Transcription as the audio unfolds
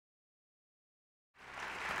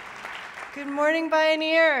Good morning,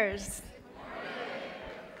 Bioneers.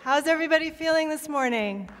 How's everybody feeling this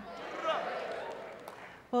morning?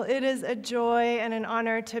 Well, it is a joy and an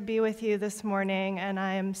honor to be with you this morning, and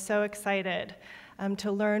I am so excited to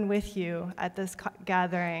learn with you at this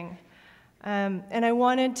gathering. And I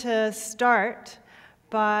wanted to start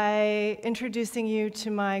by introducing you to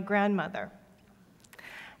my grandmother,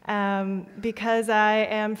 because I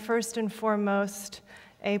am first and foremost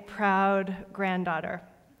a proud granddaughter.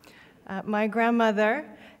 My grandmother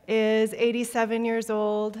is 87 years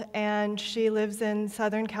old, and she lives in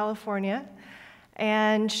Southern California,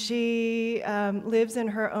 and she lives in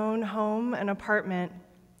her own home and apartment,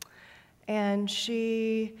 and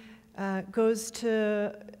she goes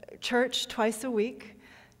to church twice a week.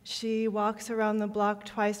 She walks around the block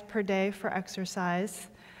twice per day for exercise.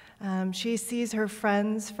 She sees her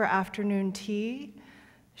friends for afternoon tea.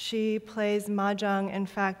 She plays mahjong. In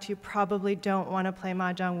fact, you probably don't want to play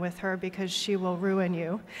mahjong with her because she will ruin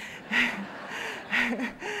you.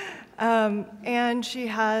 And she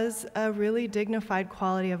has a really dignified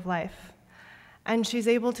quality of life. And she's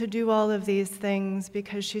able to do all of these things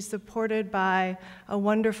because she's supported by a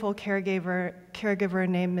wonderful caregiver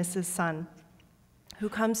named Mrs. Sun, who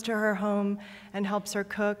comes to her home and helps her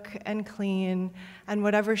cook and clean and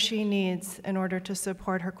whatever she needs in order to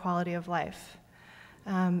support her quality of life.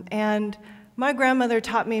 And my grandmother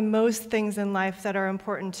taught me most things in life that are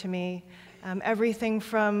important to me, everything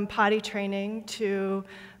from potty training to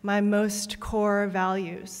my most core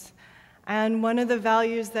values. And one of the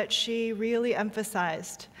values that she really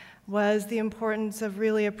emphasized was the importance of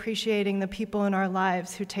really appreciating the people in our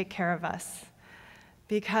lives who take care of us,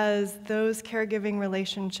 because those caregiving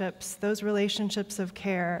relationships, those relationships of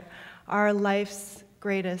care, are life's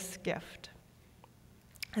greatest gift.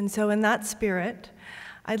 And so in that spirit,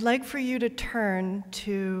 I'd like for you to turn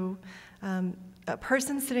to a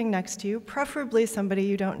person sitting next to you, preferably somebody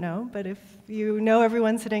you don't know, but if you know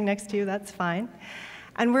everyone sitting next to you, that's fine.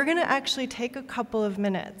 And we're going to actually take a couple of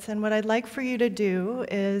minutes, and what I'd like for you to do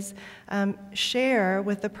is share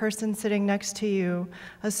with the person sitting next to you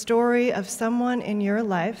a story of someone in your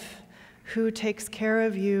life who takes care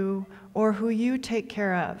of you or who you take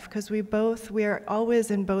care of, because we are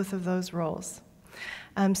always in both of those roles.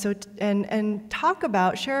 Share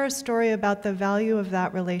a story about the value of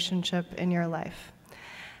that relationship in your life.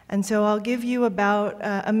 And so I'll give you about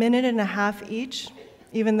a minute and a half each,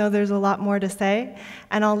 even though there's a lot more to say,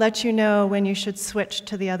 and I'll let you know when you should switch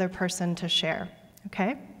to the other person to share,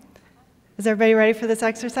 okay? Is everybody ready for this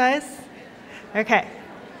exercise? Okay.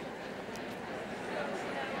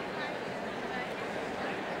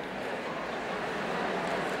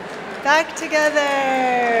 Back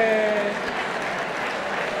together.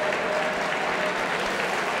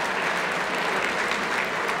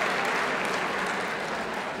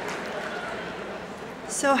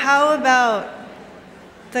 So how about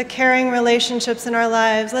the caring relationships in our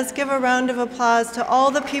lives? Let's give a round of applause to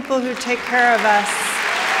all the people who take care of us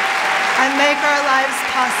and make our lives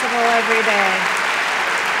possible every day.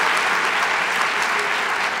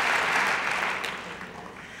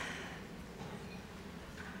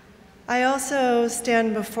 I also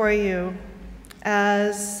stand before you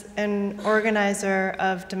as an organizer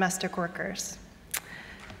of domestic workers.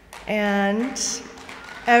 And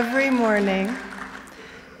every morning,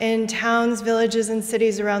 in towns, villages, and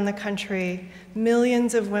cities around the country,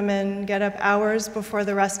 millions of women get up hours before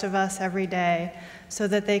the rest of us every day so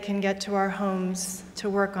that they can get to our homes to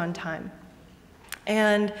work on time.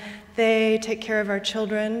 And they take care of our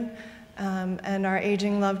children and our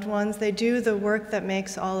aging loved ones. They do the work that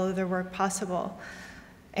makes all of their work possible.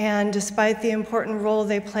 And despite the important role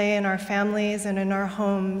they play in our families and in our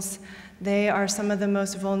homes, they are some of the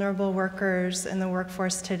most vulnerable workers in the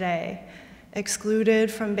workforce today.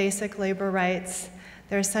 Excluded from basic labor rights,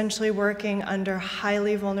 they're essentially working under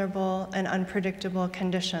highly vulnerable and unpredictable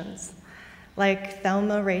conditions. Like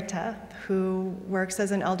Thelma Reta, who works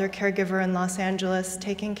as an elder caregiver in Los Angeles,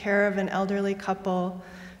 taking care of an elderly couple,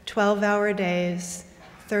 12-hour days,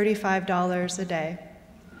 $35 a day.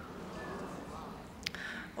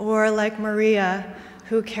 Or like Maria,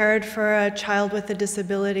 who cared for a child with a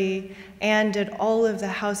disability and did all of the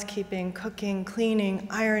housekeeping, cooking, cleaning,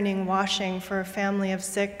 ironing, washing for a family of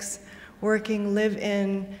 6, working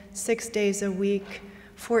live-in 6 days a week,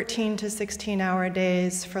 14 to 16-hour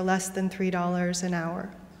days for less than $3 an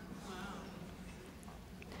hour.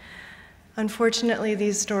 Unfortunately,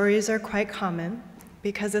 these stories are quite common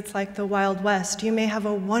because it's like the Wild West. You may have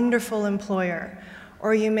a wonderful employer,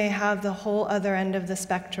 or you may have the whole other end of the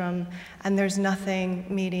spectrum, and there's nothing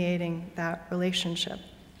mediating that relationship.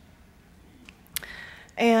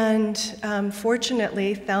 And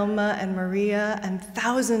fortunately, Thelma and Maria and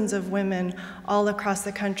thousands of women all across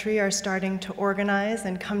the country are starting to organize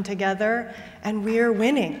and come together, and we are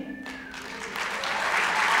winning.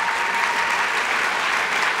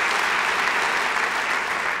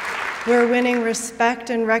 We're winning respect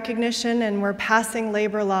and recognition, and we're passing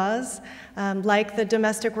labor laws like the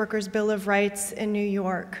Domestic Workers' Bill of Rights in New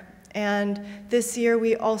York. And this year,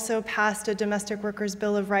 we also passed a Domestic Workers'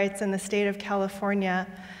 Bill of Rights in the state of California.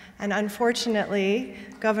 And unfortunately,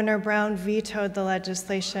 Governor Brown vetoed the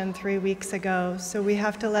legislation 3 weeks ago, so we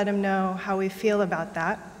have to let him know how we feel about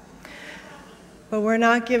that. But we're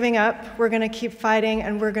not giving up. We're going to keep fighting,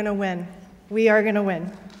 and we're going to win. We are going to win.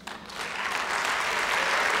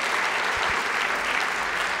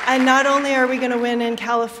 And not only are we going to win in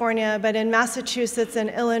California, but in Massachusetts and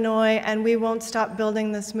Illinois, and we won't stop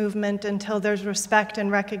building this movement until there's respect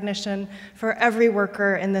and recognition for every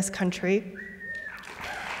worker in this country.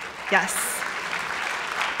 Yes.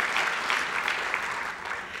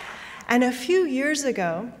 And a few years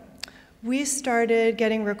ago, we started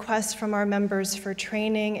getting requests from our members for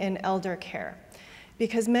training in elder care.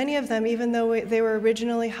 Because many of them, even though they were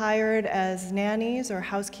originally hired as nannies or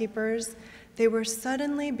housekeepers, they were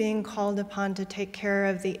suddenly being called upon to take care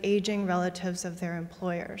of the aging relatives of their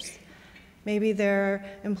employers. Maybe their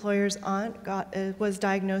employer's aunt was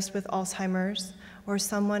diagnosed with Alzheimer's, or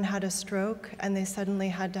someone had a stroke and they suddenly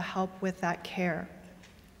had to help with that care.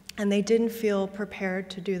 And they didn't feel prepared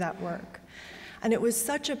to do that work. And it was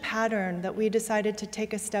such a pattern that we decided to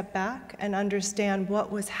take a step back and understand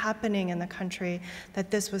what was happening in the country,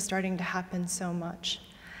 that this was starting to happen so much.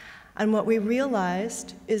 And what we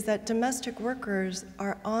realized is that domestic workers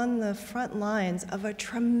are on the front lines of a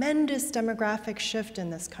tremendous demographic shift in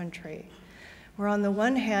this country, where on the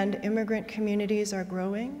one hand, immigrant communities are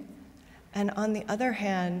growing, and on the other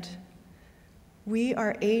hand, we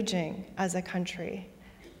are aging as a country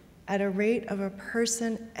at a rate of a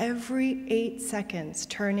person every 8 seconds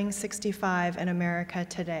turning 65 in America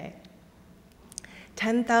today.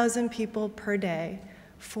 10,000 people per day.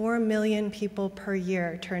 4 million people per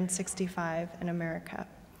year turn 65 in America.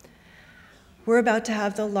 We're about to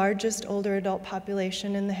have the largest older adult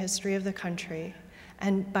population in the history of the country,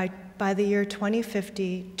 and by the year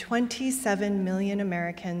 2050, 27 million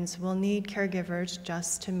Americans will need caregivers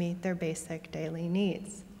just to meet their basic daily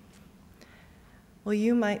needs. Well,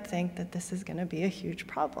 you might think that this is going to be a huge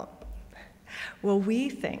problem. Well, we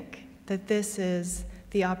think that this is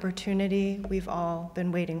the opportunity we've all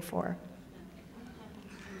been waiting for.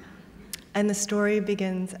 And the story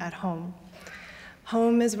begins at home.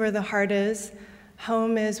 Home is where the heart is.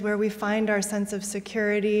 Home is where we find our sense of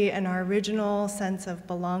security and our original sense of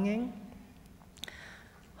belonging.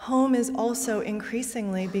 Home is also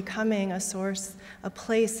increasingly becoming a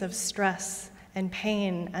place of stress and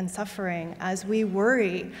pain and suffering as we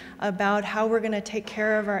worry about how we're going to take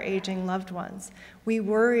care of our aging loved ones. We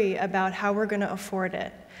worry about how we're going to afford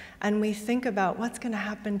it. And we think about what's going to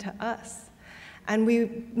happen to us. And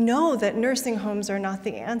we know that nursing homes are not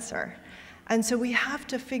the answer. And so we have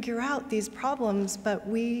to figure out these problems, but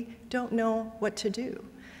we don't know what to do.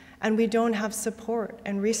 And we don't have support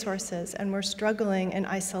and resources, and we're struggling in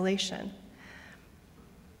isolation.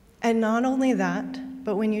 And not only that,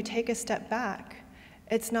 but when you take a step back,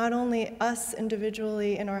 it's not only us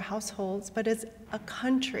individually in our households, but it's a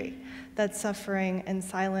country that's suffering in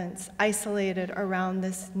silence, isolated around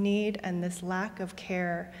this need and this lack of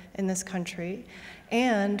care in this country.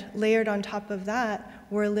 And layered on top of that,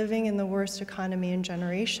 we're living in the worst economy in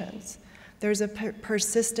generations. There's a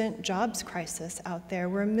persistent jobs crisis out there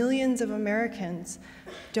where millions of Americans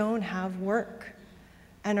don't have work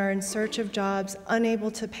and are in search of jobs,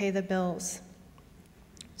 unable to pay the bills.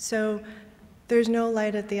 So there's no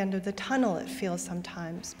light at the end of the tunnel, it feels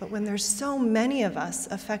sometimes, but when there's so many of us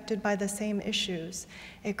affected by the same issues,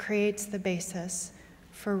 it creates the basis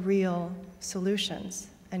for real solutions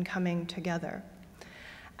and coming together.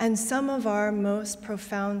 And some of our most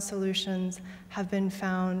profound solutions have been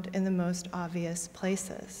found in the most obvious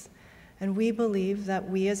places. And we believe that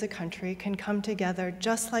we as a country can come together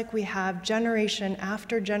just like we have generation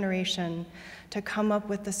after generation to come up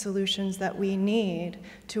with the solutions that we need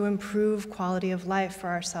to improve quality of life for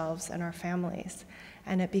ourselves and our families.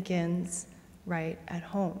 And it begins right at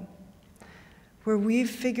home, where we've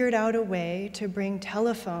figured out a way to bring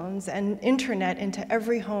telephones and internet into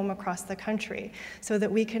every home across the country so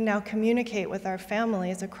that we can now communicate with our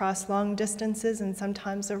families across long distances and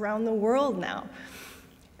sometimes around the world now.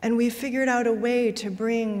 And we figured out a way to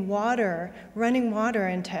bring water, running water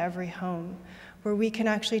into every home, where we can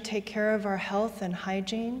actually take care of our health and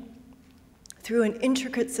hygiene Through an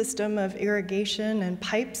intricate system of irrigation and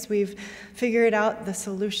pipes, we've figured out the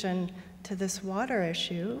solution to this water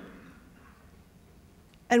issue.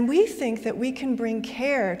 And we think that we can bring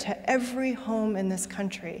care to every home in this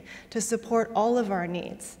country to support all of our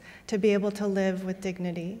needs, to be able to live with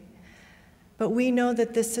dignity. But we know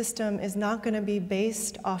that this system is not going to be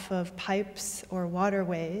based off of pipes or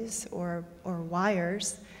waterways or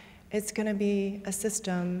wires. It's going to be a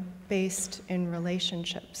system based in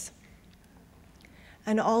relationships.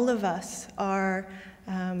 And all of us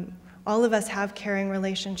have caring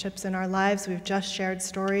relationships in our lives. We've just shared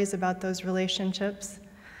stories about those relationships.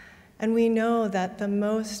 And we know that the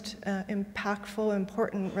most impactful,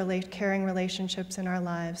 important caring relationships in our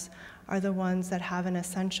lives are the ones that have an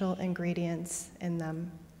essential ingredients in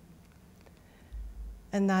them.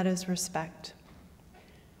 And that is respect.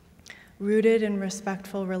 Rooted in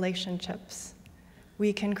respectful relationships,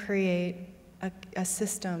 we can create a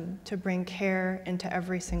system to bring care into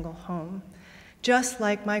every single home. Just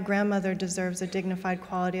like my grandmother deserves a dignified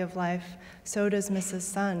quality of life, so does Mrs.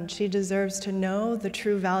 Sun. She deserves to know the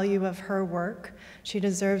true value of her work. She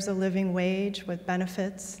deserves a living wage with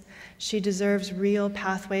benefits. She deserves real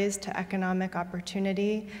pathways to economic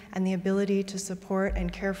opportunity and the ability to support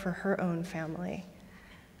and care for her own family.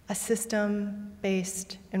 A system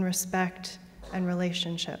based in respect and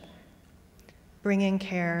relationship, bringing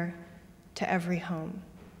care to every home.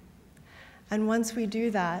 And once we do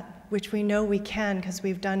that, which we know we can because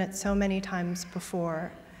we've done it so many times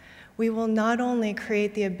before, we will not only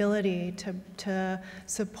create the ability to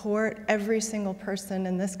support every single person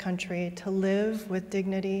in this country to live with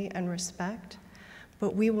dignity and respect,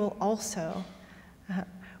 but we will also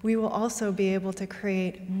be able to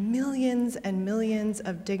create millions and millions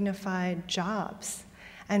of dignified jobs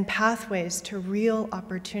and pathways to real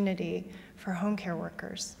opportunity for home care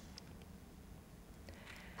workers.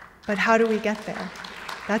 But how do we get there?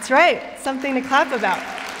 That's right, something to clap about.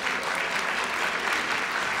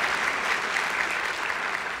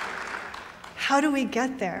 How do we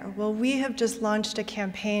get there? Well, we have just launched a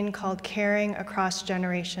campaign called Caring Across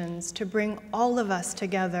Generations to bring all of us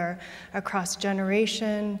together across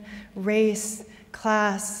generation, race,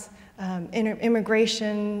 class,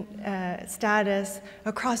 immigration status,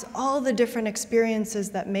 across all the different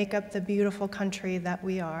experiences that make up the beautiful country that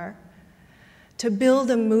we are, to build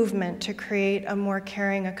a movement to create a more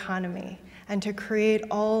caring economy and to create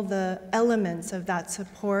all the elements of that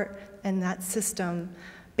support and that system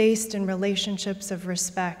based in relationships of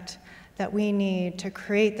respect that we need to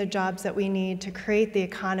create the jobs that we need, to create the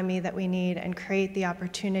economy that we need, and create the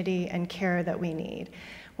opportunity and care that we need.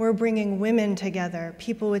 We're bringing women together,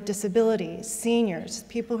 people with disabilities, seniors,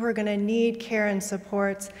 people who are going to need care and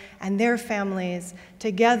supports, and their families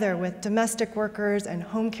together with domestic workers and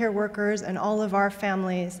home care workers and all of our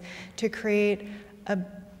families to create a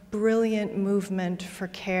brilliant movement for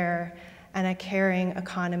care and a caring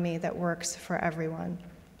economy that works for everyone.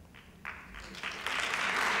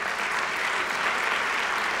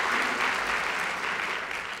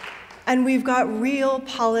 And we've got real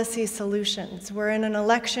policy solutions. We're in an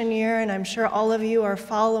election year, and I'm sure all of you are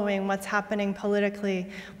following what's happening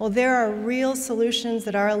politically. Well, there are real solutions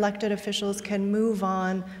that our elected officials can move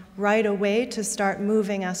on right away to start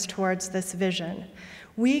moving us towards this vision.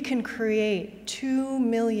 We can create 2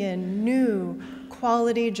 million new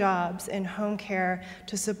quality jobs in home care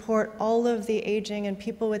to support all of the aging and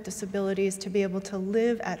people with disabilities to be able to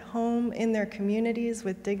live at home in their communities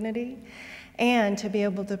with dignity, and to be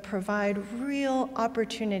able to provide real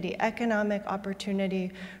opportunity, economic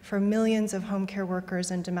opportunity for millions of home care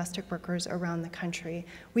workers and domestic workers around the country.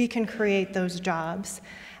 We can create those jobs,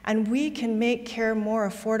 and we can make care more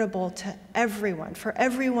affordable to everyone, for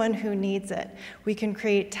everyone who needs it. We can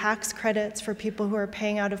create tax credits for people who are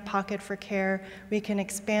paying out of pocket for care. We can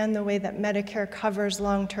expand the way that Medicare covers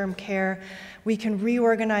long-term care. We can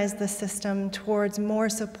reorganize the system towards more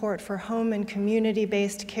support for home and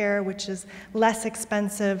community-based care, which is less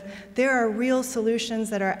expensive. There are real solutions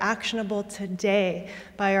that are actionable today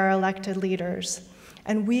by our elected leaders.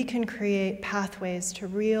 And we can create pathways to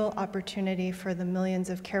real opportunity for the millions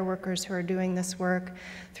of care workers who are doing this work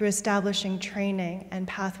through establishing training and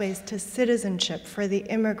pathways to citizenship for the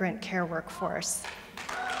immigrant care workforce.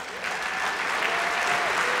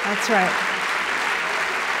 That's right.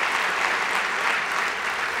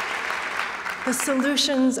 The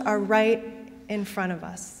solutions are right in front of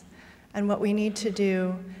us. And what we need to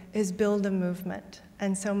do is build a movement.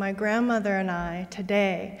 And so my grandmother and I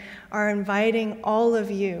today are inviting all of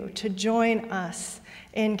you to join us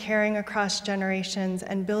in caring across generations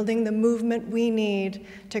and building the movement we need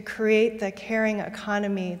to create the caring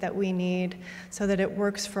economy that we need so that it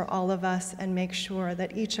works for all of us and makes sure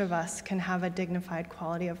that each of us can have a dignified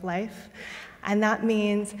quality of life. And that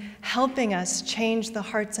means helping us change the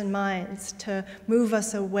hearts and minds to move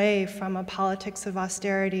us away from a politics of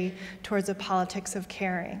austerity towards a politics of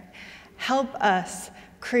caring. Help us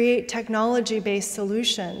create technology-based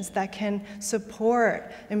solutions that can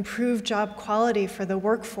support improved job quality for the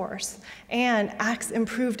workforce and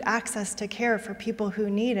improved access to care for people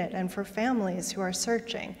who need it and for families who are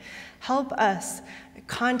searching. Help us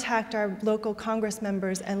contact our local Congress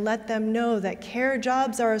members and let them know that care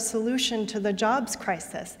jobs are a solution to the jobs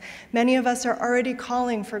crisis. Many of us are already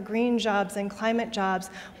calling for green jobs and climate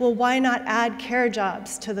jobs. Well, why not add care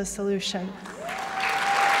jobs to the solution?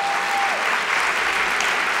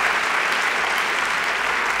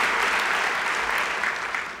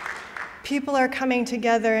 People are coming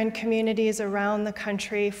together in communities around the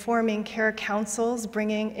country, forming care councils,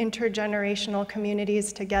 bringing intergenerational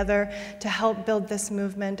communities together to help build this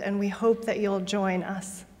movement, and we hope that you'll join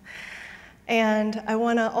us. And I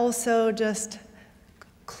want to also just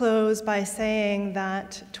close by saying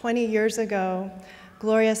that 20 years ago,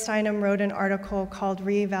 Gloria Steinem wrote an article called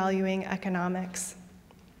Revaluing Economics.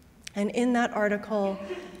 And in that article,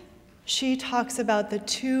 she talks about the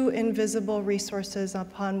two invisible resources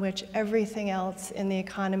upon which everything else in the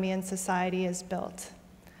economy and society is built: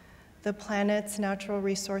 the planet's natural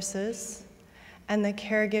resources and the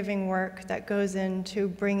caregiving work that goes into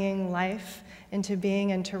bringing life into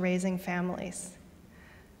being and to raising families,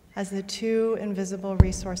 as the two invisible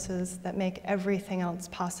resources that make everything else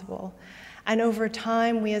possible. And over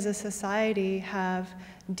time, we as a society have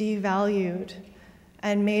devalued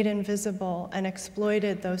and made invisible and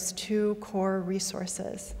exploited those two core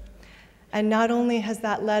resources. And not only has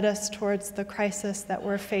that led us towards the crisis that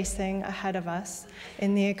we're facing ahead of us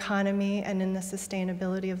in the economy and in the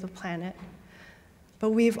sustainability of the planet, but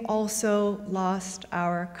we've also lost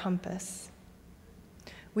our compass.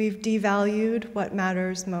 We've devalued what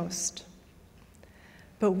matters most.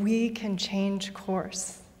 But we can change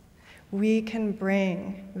course. We can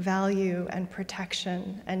bring value and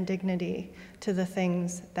protection and dignity to the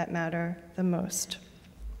things that matter the most.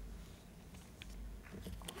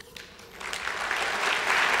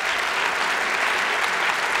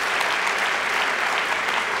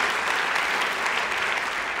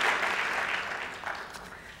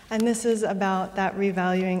 And this is about that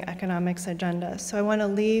revaluing economics agenda. So I want to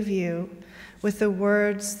leave you with the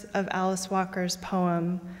words of Alice Walker's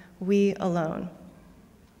poem, We Alone.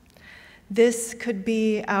 This could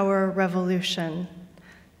be our revolution,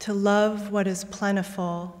 to love what is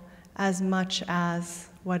plentiful as much as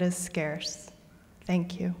what is scarce.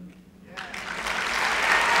 Thank you.